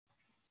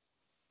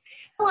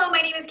Hello,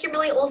 my name is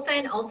Kimberly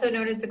Olson, also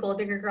known as the Gold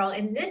Digger Girl.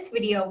 In this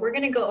video, we're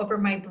going to go over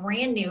my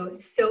brand new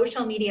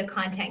social media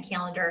content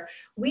calendar.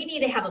 We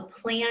need to have a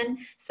plan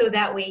so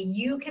that way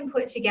you can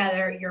put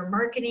together your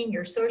marketing,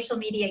 your social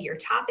media, your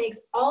topics,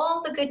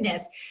 all the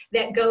goodness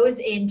that goes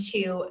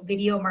into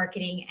video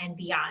marketing and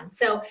beyond.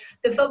 So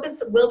the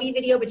focus will be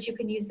video, but you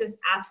can use this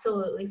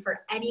absolutely for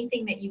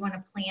anything that you want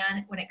to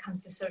plan when it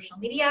comes to social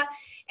media.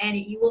 And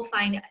you will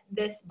find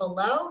this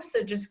below.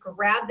 So just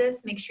grab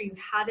this, make sure you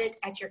have it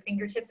at your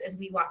fingertips as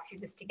we walk through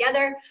this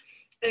together.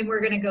 And we're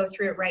going to go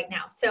through it right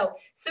now. So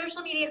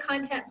social media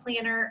content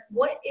planner,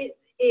 what it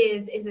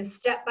is a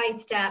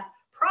step-by-step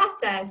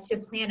process to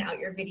plan out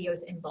your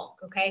videos in bulk,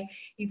 okay?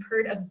 You've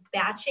heard of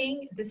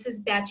batching. This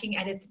is batching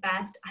at its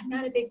best. I'm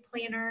not a big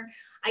planner.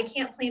 I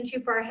can't plan too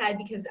far ahead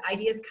because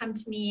ideas come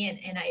to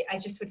me and I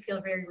just would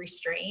feel very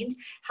restrained.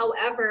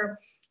 However,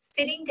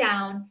 sitting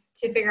down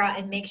to figure out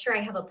and make sure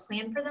I have a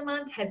plan for the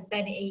month has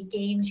been a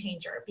game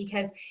changer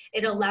because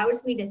it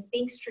allows me to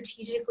think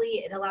strategically.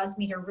 It allows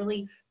me to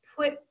really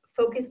put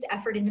focused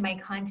effort into my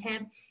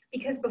content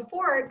because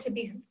before, to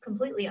be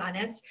completely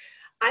honest,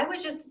 I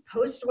would just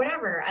post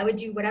whatever. I would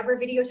do whatever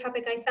video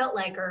topic I felt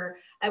like, or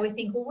I would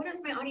think, well, what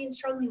is my audience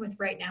struggling with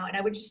right now? And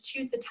I would just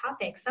choose a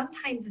topic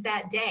sometimes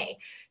that day.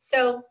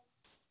 So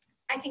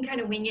I can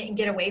kind of wing it and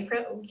get away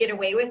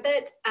with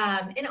it.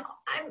 And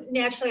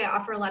I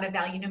offer a lot of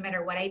value no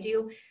matter what I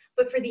do.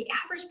 But for the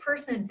average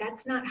person,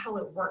 that's not how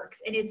it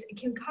works. And it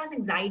can cause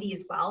anxiety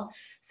as well.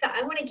 So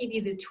I want to give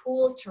you the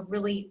tools to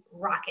really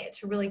rock it,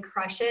 to really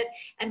crush it,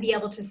 and be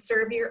able to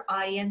serve your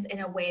audience in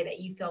a way that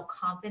you feel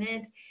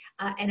confident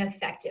and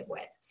effective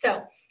with.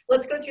 So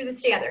let's go through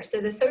this together.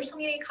 So the social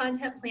media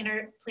content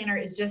planner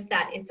is just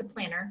that. It's a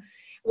planner.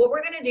 What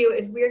we're going to do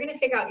is we're going to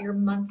figure out your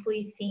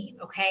monthly theme,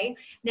 okay?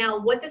 Now,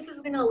 what this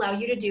is going to allow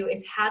you to do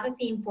is have a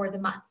theme for the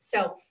month.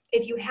 So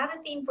if you have a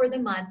theme for the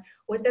month,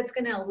 what that's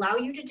going to allow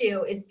you to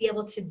do is be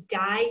able to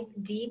dive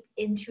deep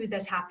into the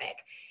topic.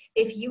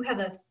 If you have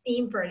a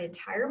theme for an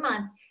entire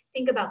month,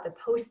 think about the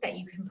posts that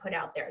you can put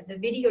out there, the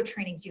video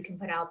trainings you can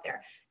put out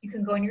there. You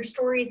can go in your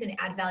stories and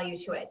add value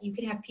to it. You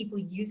can have people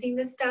using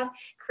this stuff,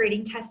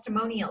 creating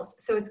testimonials.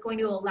 So it's going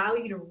to allow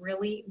you to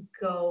really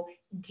go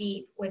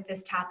deep with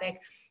this topic,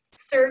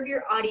 serve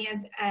your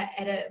audience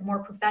at a more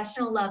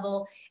professional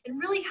level,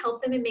 and really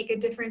help them and make a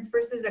difference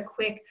versus a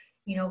quick,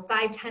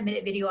 5-10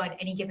 minute video on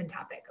any given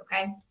topic,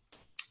 okay?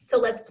 So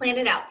let's plan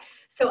it out.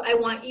 So I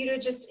want you to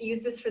just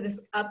use this for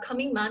this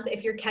upcoming month.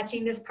 If you're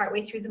catching this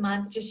partway through the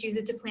month, just use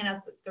it to plan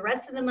out the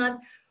rest of the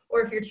month.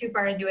 Or if you're too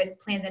far into it,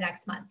 plan the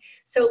next month.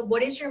 So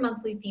what is your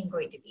monthly theme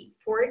going to be?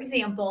 For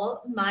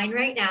example, mine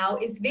right now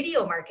is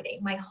video marketing.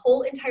 My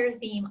whole entire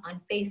theme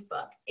on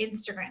Facebook,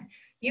 Instagram,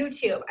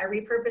 YouTube. I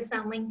repurpose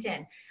on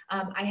LinkedIn.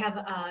 I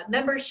have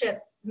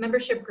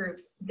membership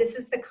groups. This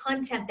is the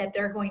content that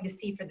they're going to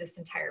see for this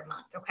entire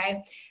month,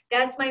 okay?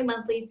 That's my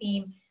monthly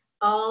theme.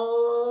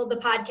 All the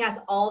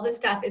podcasts, all the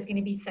stuff is going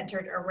to be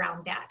centered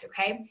around that,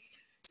 okay?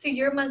 So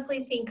your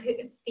monthly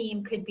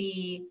theme could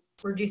be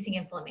reducing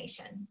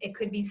inflammation. It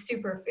could be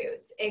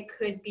superfoods. It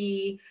could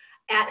be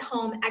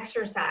at-home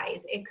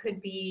exercise. It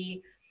could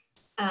be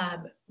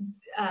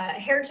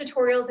hair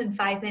tutorials in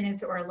 5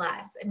 minutes or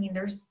less. I mean,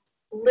 there's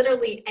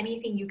literally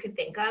anything you could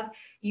think of.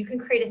 You can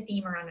create a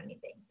theme around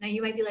anything. Now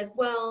you might be like,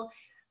 well,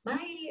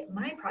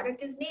 my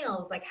product is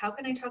nails. Like, how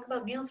can I talk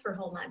about nails for a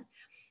whole month?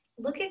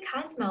 Look at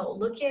Cosmo,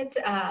 look at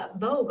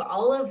Vogue,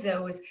 all of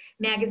those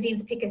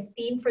magazines pick a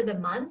theme for the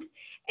month.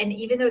 And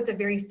even though it's a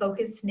very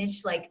focused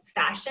niche like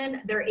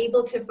fashion, they're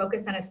able to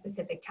focus on a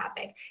specific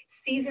topic.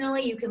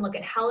 Seasonally, you can look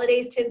at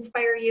holidays to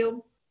inspire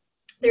you.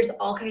 There's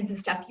all kinds of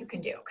stuff you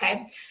can do,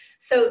 okay?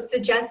 So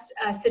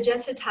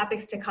suggested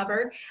topics to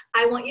cover.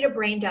 I want you to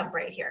brain dump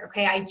right here,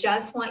 okay? I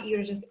just want you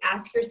to just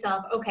ask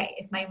yourself, okay,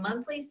 if my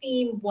monthly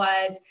theme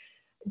was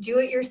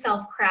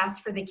do-it-yourself crafts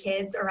for the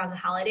kids around the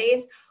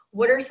holidays,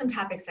 what are some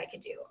topics I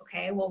could do?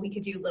 Okay, well, we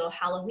could do little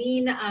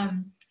Halloween,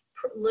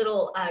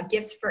 little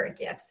gifts for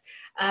gifts,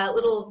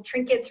 little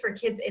trinkets for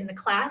kids in the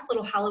class,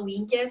 little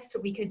Halloween gifts. So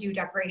we could do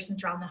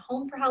decorations around the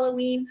home for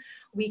Halloween.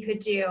 We could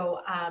do,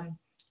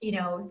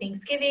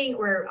 Thanksgiving,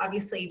 or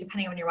obviously,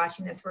 depending on when you're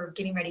watching this, we're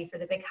getting ready for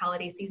the big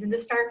holiday season to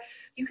start.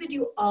 You could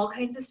do all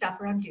kinds of stuff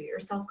around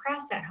do-it-yourself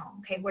crafts at home.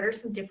 Okay, what are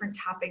some different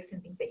topics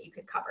and things that you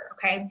could cover?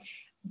 Okay,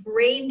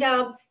 brain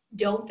dump,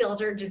 don't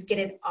filter, just get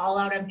it all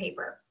out on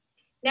paper.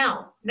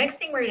 Now, next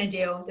thing we're going to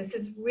do, this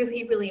is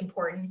really, really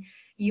important.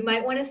 You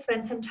might want to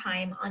spend some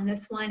time on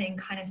this one and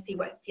kind of see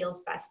what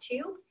feels best to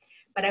you.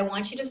 But I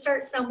want you to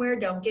start somewhere.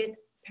 Don't get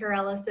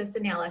paralysis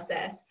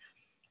analysis.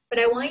 But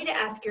I want you to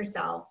ask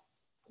yourself,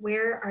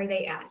 where are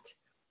they at?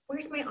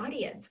 Where's my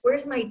audience?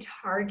 Where's my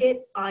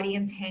target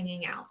audience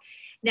hanging out?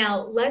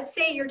 Now, let's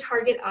say your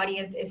target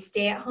audience is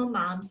stay-at-home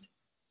moms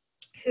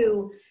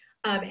who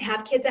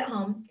have kids at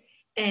home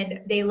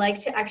and they like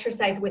to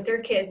exercise with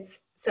their kids.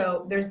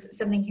 So there's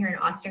something here in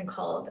Austin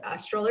called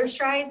stroller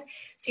strides.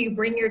 So you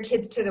bring your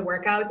kids to the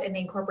workouts and they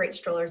incorporate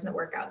strollers in the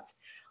workouts.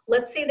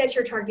 Let's say that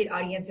your target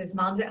audience is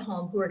moms at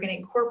home who are going to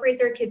incorporate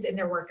their kids in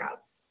their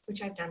workouts,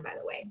 which I've done, by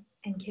the way.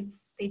 And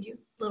kids, they do,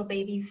 little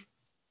babies,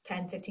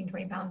 10, 15,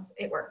 20 pounds,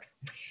 it works.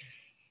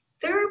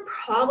 They're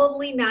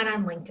probably not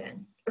on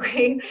LinkedIn,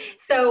 okay?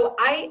 So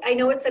I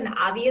know it's an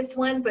obvious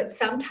one, but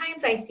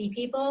sometimes I see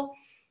people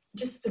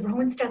just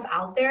throwing stuff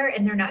out there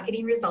and they're not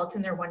getting results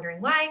and they're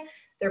wondering why.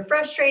 They're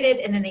frustrated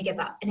and then they give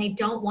up. And I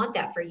don't want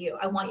that for you.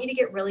 I want you to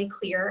get really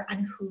clear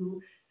on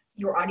who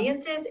your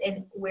audience is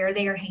and where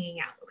they are hanging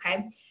out,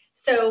 okay?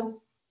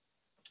 So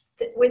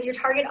with your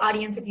target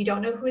audience, if you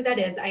don't know who that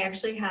is, I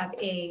actually have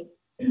a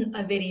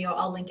video,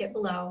 I'll link it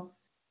below,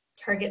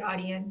 target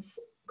audience,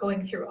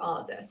 going through all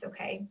of this,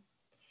 okay?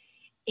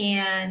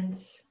 And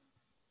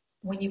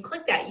when you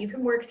click that, you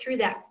can work through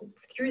that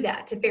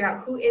to figure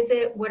out who is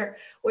it,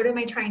 what am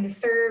I trying to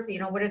serve, you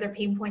know, what are their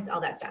pain points,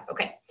 all that stuff,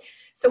 okay?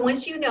 So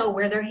once you know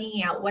where they're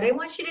hanging out, what I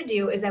want you to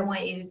do is I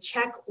want you to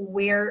check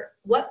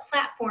what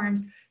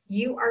platforms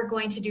you are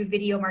going to do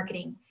video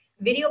marketing.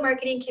 Video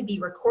marketing can be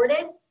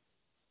recorded.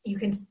 You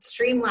can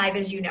stream live,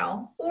 as you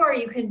know, or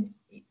you can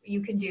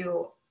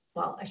do,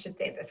 well, I should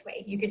say it this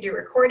way. You can do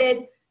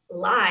recorded,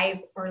 live,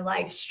 or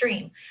live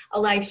stream. A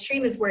live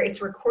stream is where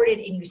it's recorded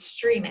and you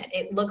stream it.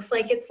 It looks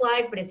like it's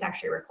live, but it's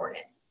actually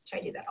recorded. I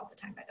do that all the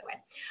time, by the way.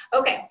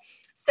 Okay,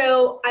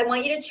 so I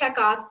want you to check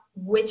off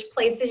which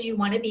places you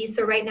want to be.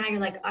 So right now you're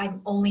like, I'm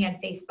only on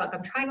Facebook.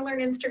 I'm trying to learn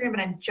Instagram,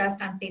 but I'm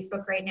just on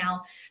Facebook right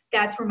now.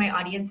 That's where my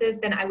audience is.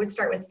 Then I would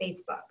start with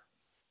Facebook.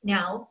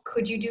 Now,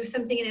 could you do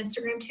something in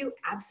Instagram too?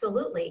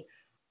 Absolutely.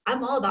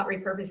 I'm all about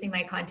repurposing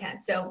my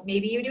content. So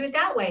maybe you do it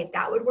that way.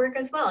 That would work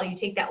as well. You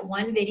take that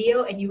one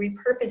video and you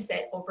repurpose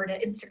it over to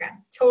Instagram.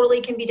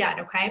 Totally can be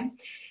done, okay?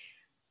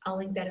 I'll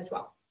link that as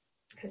well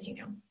because, you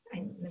know,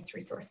 I'm Miss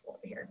Resourceful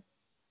over here.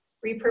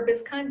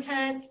 Repurpose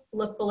content,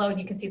 look below and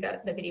you can see the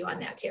video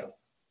on that too.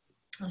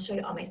 I'll show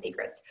you all my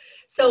secrets.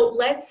 So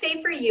let's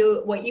say for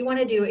you, what you want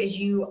to do is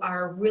you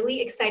are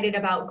really excited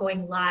about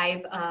going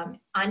live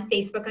on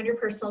Facebook on your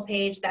personal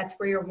page. That's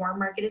where your warm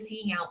market is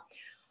hanging out.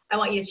 I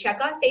want you to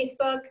check off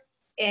Facebook,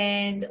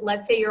 and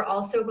let's say you're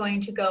also going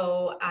to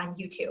go on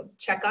YouTube.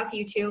 Check off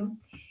YouTube.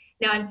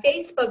 Now on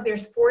Facebook,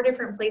 there's 4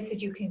 different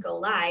places you can go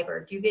live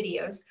or do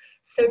videos.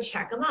 So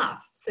check them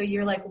off. So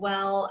you're like,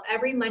 well,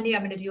 every Monday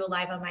I'm going to do a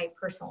live on my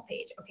personal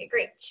page. Okay,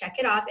 great. Check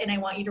it off. And I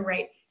want you to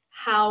write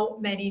how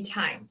many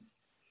times.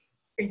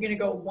 Are you going to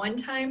go 1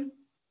 time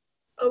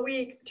a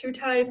week, 2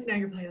 times? Now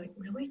you're probably like,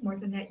 really? More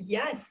than that?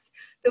 Yes.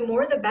 The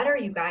more the better,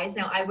 you guys.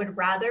 Now I would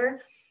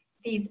rather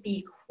these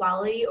be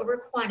quality over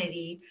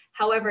quantity.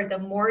 However, the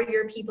more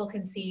your people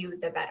can see you,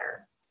 the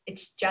better.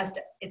 It's just,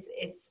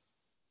 it's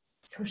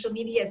social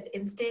media is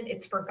instant.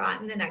 It's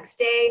forgotten the next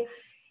day.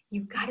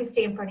 You've got to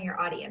stay in front of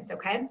your audience,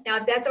 okay? Now,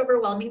 if that's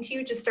overwhelming to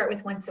you, just start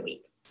with once a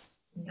week.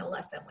 No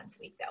less than once a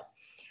week, though.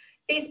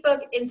 Facebook,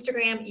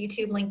 Instagram,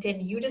 YouTube,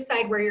 LinkedIn, you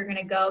decide where you're going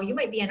to go. You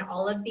might be in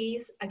all of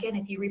these. Again,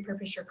 if you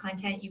repurpose your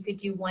content, you could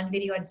do one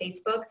video on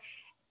Facebook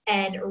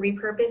and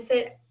repurpose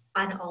it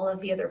on all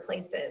of the other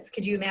places.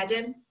 Could you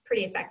imagine?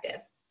 Pretty effective.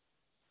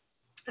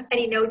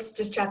 Any notes?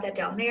 Just jot that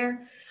down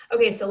there.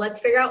 Okay, so let's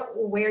figure out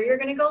where you're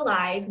going to go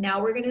live. Now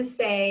we're going to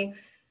say,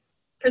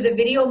 for the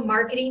video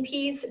marketing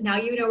piece, now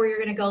you know where you're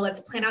going to go.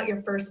 Let's plan out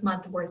your first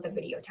month worth of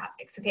video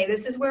topics. Okay,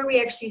 this is where we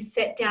actually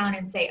sit down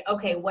and say,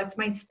 okay, what's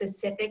my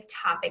specific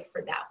topic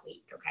for that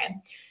week? Okay,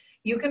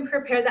 you can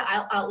prepare the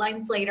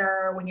outlines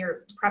later when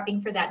you're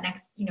prepping for that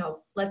next, you know,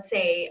 let's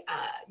say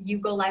you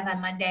go live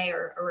on Monday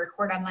or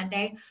record on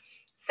Monday.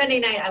 Sunday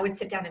night, I would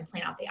sit down and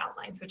plan out the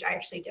outlines, which I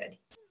actually did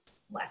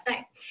last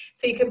night.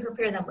 So you can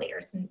prepare them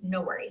later, so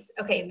no worries.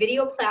 Okay,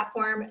 video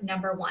platform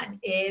number 1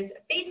 is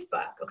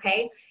Facebook,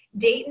 okay?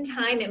 Date and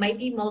time, it might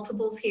be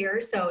multiples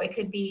here, so it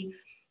could be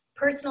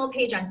personal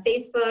page on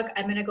Facebook.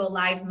 I'm gonna go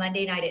live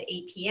Monday night at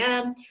 8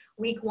 p.m.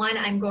 Week 1,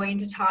 I'm going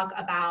to talk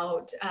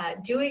about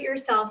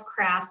do-it-yourself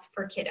crafts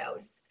for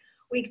kiddos.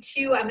 Week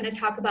 2, I'm gonna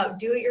talk about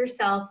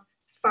do-it-yourself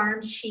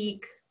farm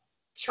chic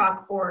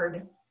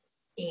chalkboarding.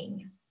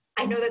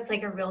 I know that's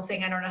like a real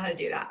thing. I don't know how to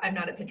do that. I'm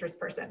not a Pinterest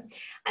person.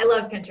 I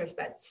love Pinterest,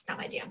 but it's not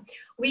my jam.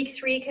 Week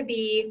 3 could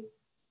be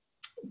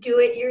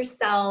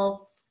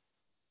do-it-yourself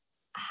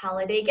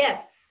holiday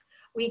gifts.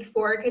 Week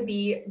 4 could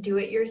be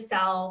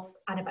do-it-yourself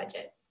on a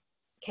budget.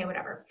 Okay,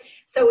 whatever.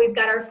 So we've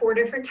got our 4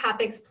 different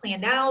topics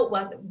planned out.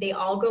 Well, they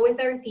all go with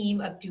our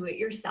theme of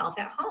do-it-yourself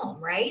at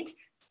home, right?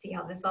 See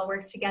how this all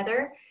works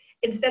together?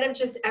 Instead of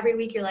just every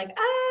week you're like,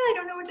 I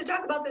don't know what to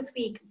talk about this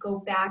week, go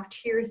back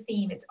to your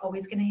theme. It's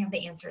always going to have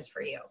the answers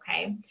for you,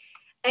 okay?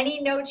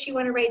 Any notes you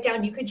want to write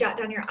down, you could jot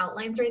down your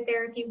outlines right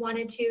there if you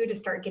wanted to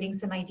start getting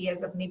some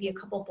ideas of maybe a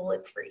couple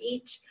bullets for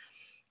each.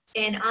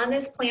 And on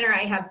this planner,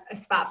 I have a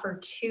spot for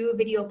 2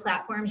 video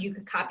platforms. You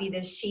could copy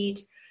this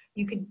sheet.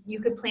 You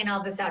could plan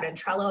all this out in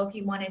Trello if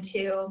you wanted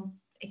to.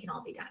 It can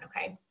all be done,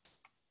 okay?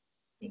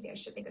 Maybe I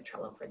should make a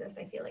Trello for this.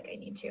 I feel like I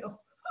need to.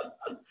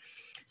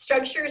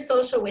 Structure your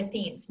social with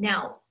themes.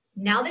 Now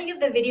that you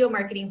have the video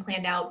marketing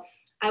planned out,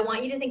 I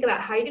want you to think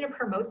about how you're going to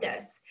promote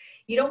this.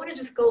 You don't want to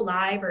just go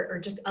live or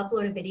just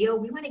upload a video.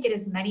 We want to get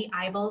as many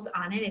eyeballs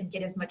on it and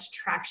get as much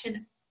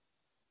traction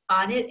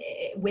on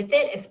it with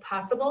it as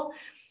possible.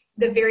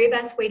 The very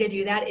best way to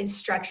do that is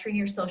structuring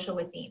your social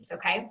with themes,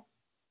 okay?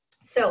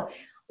 So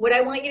what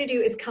I want you to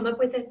do is come up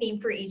with a theme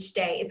for each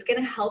day. It's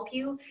going to help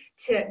you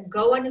to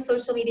go onto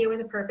social media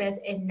with a purpose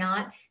and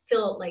not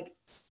feel like,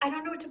 I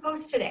don't know what to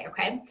post today,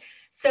 okay?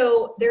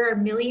 So there are a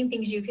million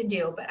things you can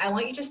do, but I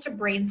want you just to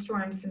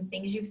brainstorm some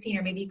things you've seen,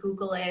 or maybe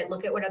Google it,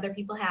 look at what other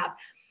people have.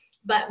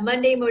 But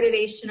Monday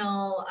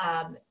motivational,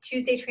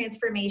 Tuesday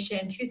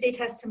transformation, Tuesday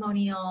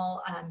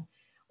testimonial,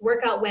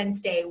 workout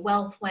Wednesday,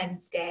 wealth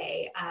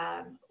Wednesday,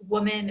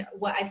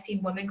 what I've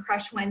seen woman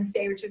crush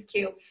Wednesday, which is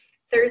cute.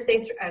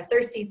 Thursday,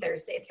 thirsty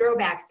Thursday,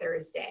 throwback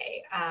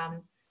Thursday,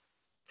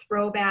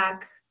 Thursday,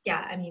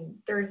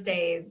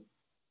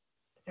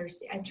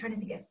 I'm trying to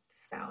think of the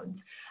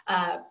sounds.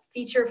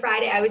 Feature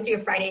Friday, I always do a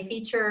Friday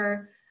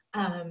feature.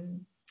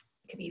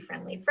 It could be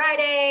Friendly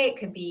Friday, it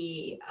could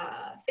be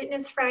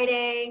Fitness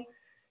Friday,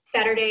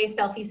 Saturday,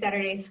 Selfie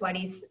Saturday, Sweat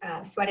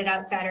It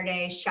Out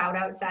Saturday, Shout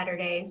Out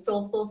Saturday,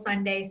 Soulful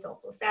Sunday,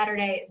 Soulful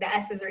Saturday. The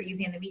S's are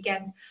easy on the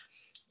weekends.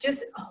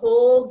 Just a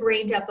whole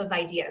brain dump of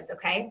ideas,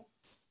 okay?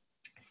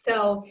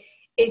 So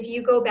if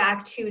you go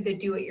back to the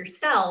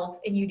do-it-yourself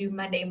and you do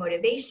Monday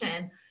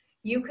motivation,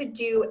 you could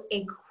do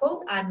a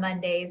quote on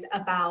Mondays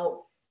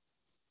about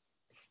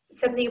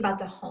something about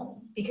the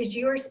home, because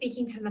you are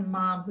speaking to the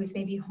mom who's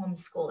maybe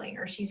homeschooling,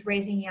 or she's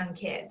raising young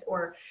kids,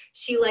 or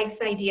she likes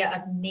the idea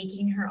of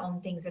making her own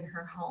things in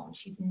her home.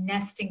 She's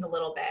nesting a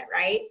little bit,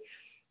 right?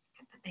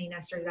 Any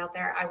nesters out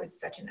there? I was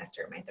such a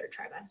nester in my 3rd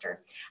trimester.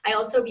 I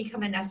also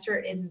become a nester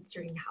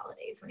during the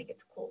holidays when it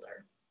gets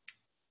colder.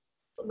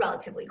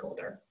 Relatively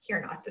colder here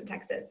in Austin,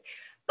 Texas.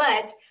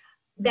 But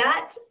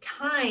that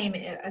time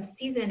of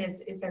season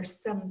there's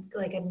some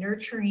like a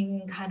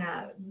nurturing kind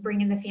of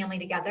bringing the family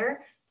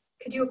together.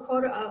 Could do a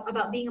quote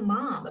about being a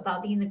mom,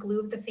 about being the glue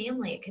of the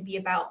family. It could be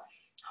about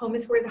home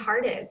is where the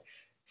heart is.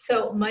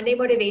 So Monday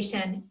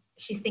motivation,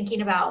 she's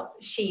thinking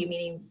about,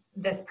 meaning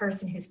this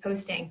person who's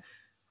posting.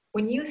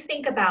 When you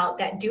think about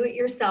that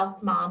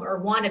do-it-yourself mom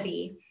or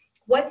wannabe,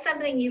 what's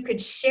something you could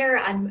share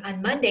on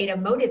Monday to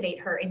motivate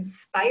her,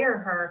 inspire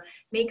her,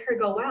 make her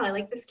go, wow, I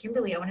like this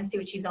Kimberly. I want to see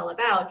what she's all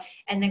about.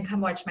 And then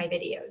come watch my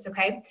videos,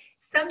 okay?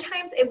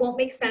 Sometimes it won't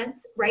make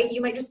sense, right?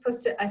 You might just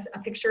post a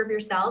picture of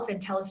yourself and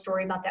tell a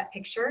story about that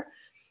picture.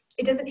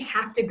 It doesn't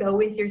have to go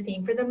with your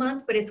theme for the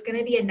month, but it's going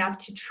to be enough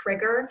to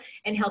trigger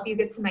and help you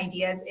get some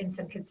ideas and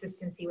some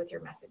consistency with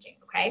your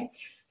messaging, okay?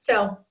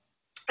 So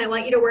I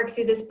want you to work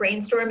through this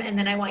brainstorm, and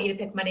then I want you to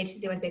pick Monday,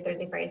 Tuesday, Wednesday,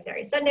 Thursday, Friday,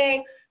 Saturday,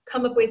 Sunday,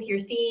 come up with your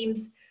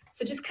themes.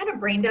 So just kind of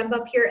brain dump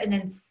up here and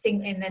then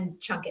sing and then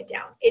chunk it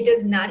down. It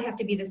does not have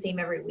to be the same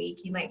every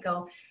week. You might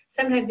go,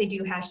 sometimes they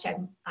do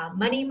hashtag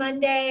Money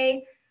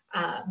Monday,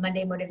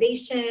 Monday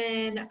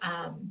Motivation,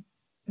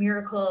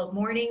 Miracle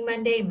Morning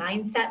Monday,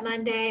 Mindset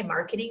Monday,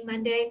 Marketing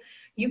Monday.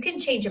 You can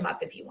change them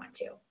up if you want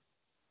to.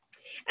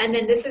 And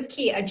then this is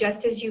key,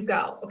 adjust as you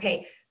go.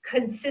 Okay,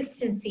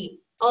 consistency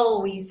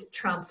always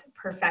trumps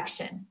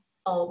perfection,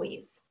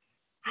 always.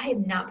 I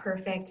am not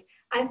perfect.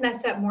 I've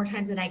messed up more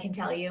times than I can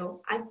tell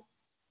you. I've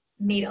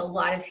made a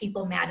lot of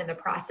people mad in the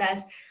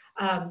process.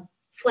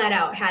 Flat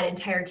out had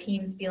entire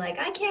teams be like,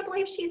 I can't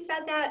believe she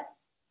said that.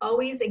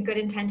 Always in good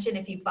intention.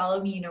 If you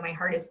follow me, you know my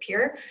heart is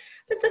pure.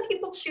 But some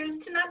people choose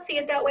to not see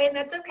it that way, and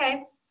that's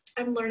okay.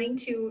 I'm learning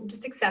to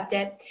just accept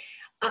it.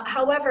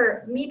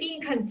 However, me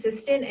being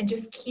consistent and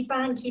just keep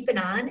on keeping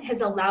on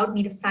has allowed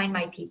me to find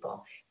my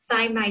people,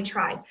 find my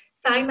tribe,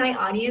 find my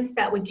audience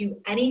that would do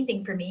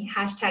anything for me,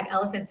 hashtag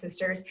Elephant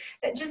Sisters,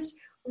 that just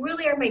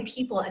really are my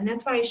people. And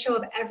that's why I show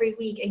up every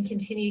week and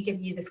continue to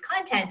give you this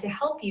content to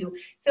help you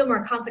feel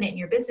more confident in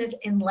your business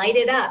and light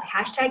it up.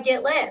 Hashtag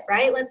get lit,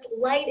 right? Let's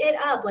light it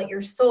up, let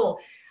your soul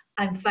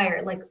on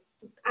fire. Like,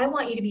 I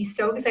want you to be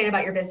so excited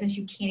about your business,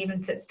 you can't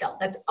even sit still.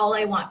 That's all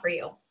I want for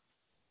you.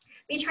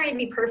 Me trying to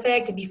be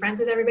perfect and be friends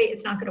with everybody,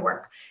 it's not going to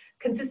work.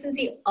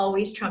 Consistency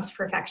always trumps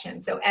perfection.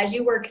 So as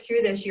you work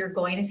through this, you're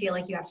going to feel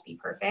like you have to be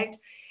perfect,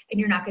 and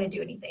you're not going to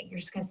do anything. You're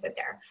just going to sit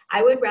there.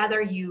 I would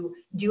rather you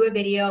do a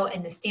video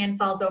and the stand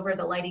falls over,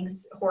 the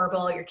lighting's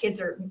horrible, your kids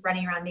are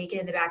running around naked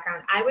in the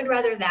background. I would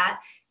rather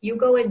that you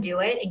go and do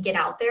it and get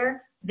out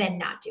there than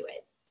not do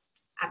it.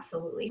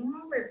 Absolutely.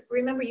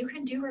 Remember, you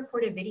can do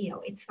recorded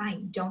video. It's fine.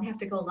 You don't have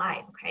to go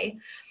live, okay?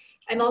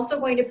 I'm also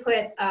going to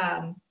put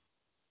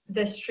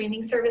the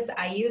streaming service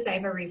I use. I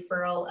have a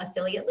referral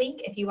affiliate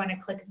link. If you want to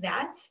click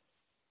that,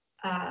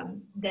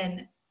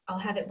 then I'll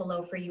have it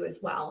below for you as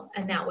well.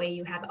 And that way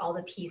you have all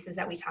the pieces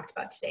that we talked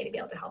about today to be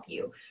able to help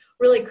you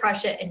really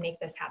crush it and make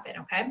this happen,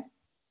 okay?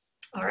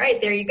 All right,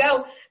 there you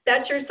go.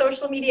 That's your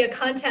social media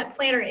content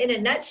planner in a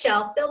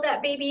nutshell. Fill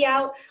that baby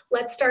out.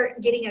 Let's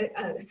start getting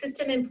a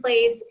system in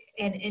place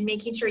and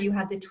making sure you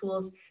have the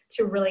tools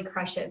to really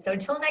crush it. So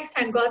until next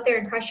time, go out there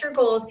and crush your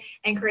goals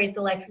and create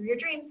the life of your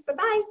dreams.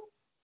 Bye-bye.